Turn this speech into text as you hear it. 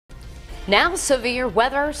Now, severe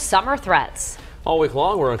weather, summer threats. All week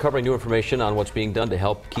long, we're uncovering new information on what's being done to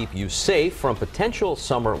help keep you safe from potential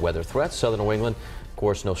summer weather threats. Southern New England, of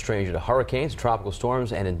course, no stranger to hurricanes, tropical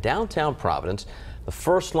storms, and in downtown Providence, the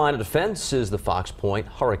first line of defense is the Fox Point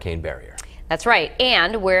Hurricane Barrier. That's right,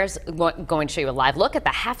 and we're going to show you a live look at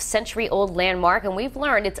the half-century-old landmark, and we've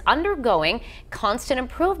learned it's undergoing constant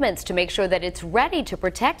improvements to make sure that it's ready to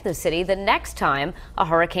protect the city the next time a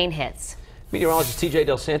hurricane hits. Meteorologist TJ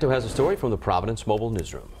Del Santo has a story from the Providence Mobile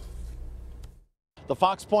Newsroom. The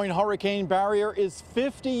Fox Point Hurricane Barrier is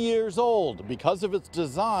 50 years old. Because of its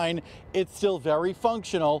design, it's still very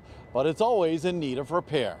functional, but it's always in need of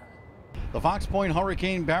repair. The Fox Point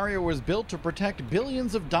Hurricane Barrier was built to protect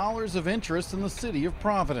billions of dollars of interest in the city of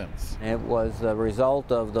Providence. It was the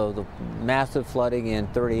result of the massive flooding in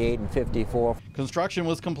 38 and 54. Construction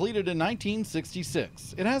was completed in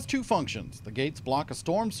 1966. It has two functions. The gates block a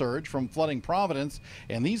storm surge from flooding Providence,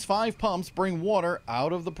 and these 5 pumps bring water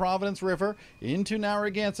out of the Providence River into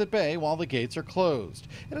Narragansett Bay while the gates are closed.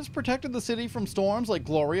 It has protected the city from storms like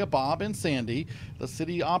Gloria, Bob, and Sandy. The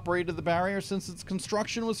city operated the barrier since its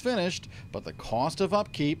construction was finished, but the cost of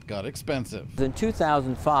upkeep got expensive. In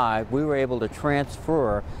 2005, we were able to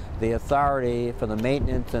transfer the authority for the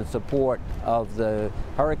maintenance and support of the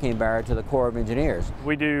hurricane barrier to the Corps of Engineers.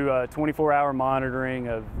 We do 24-hour monitoring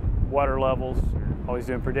of water levels, always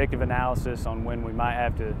doing predictive analysis on when we might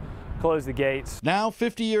have to close the gates. Now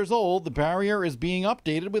 50 years old, the barrier is being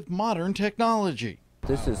updated with modern technology.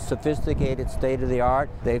 This is sophisticated, state-of-the-art.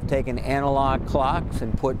 They've taken analog clocks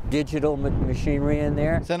and put digital machinery in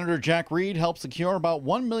there. Senator Jack Reed helped secure about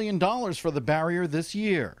 $1 million for the barrier this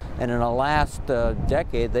year. And in the last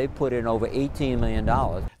decade, they've put in over $18 million.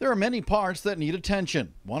 There are many parts that need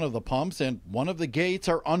attention. One of the pumps and one of the gates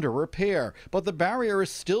are under repair, but the barrier is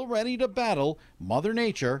still ready to battle Mother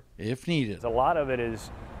Nature if needed. A lot of it is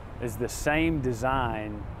the same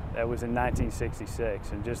design that was in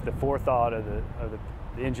 1966, and just the forethought of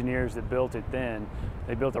the engineers that built it then.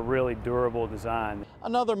 They built a really durable design.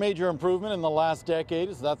 Another major improvement in the last decade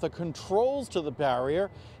is that the controls to the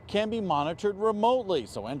barrier can be monitored remotely,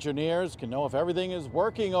 so engineers can know if everything is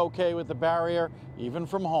working okay with the barrier, even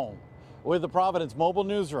from home. With the Providence Mobile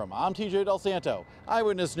Newsroom, I'm TJ Del Santo,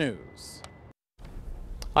 Eyewitness News.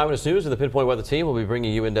 Eyewitness News and the Pinpoint Weather Team will be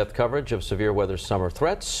bringing you in-depth coverage of severe weather summer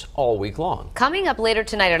threats all week long. Coming up later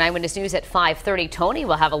tonight on Eyewitness News at 5:30, Tony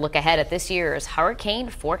will have a look ahead at this year's hurricane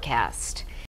forecast.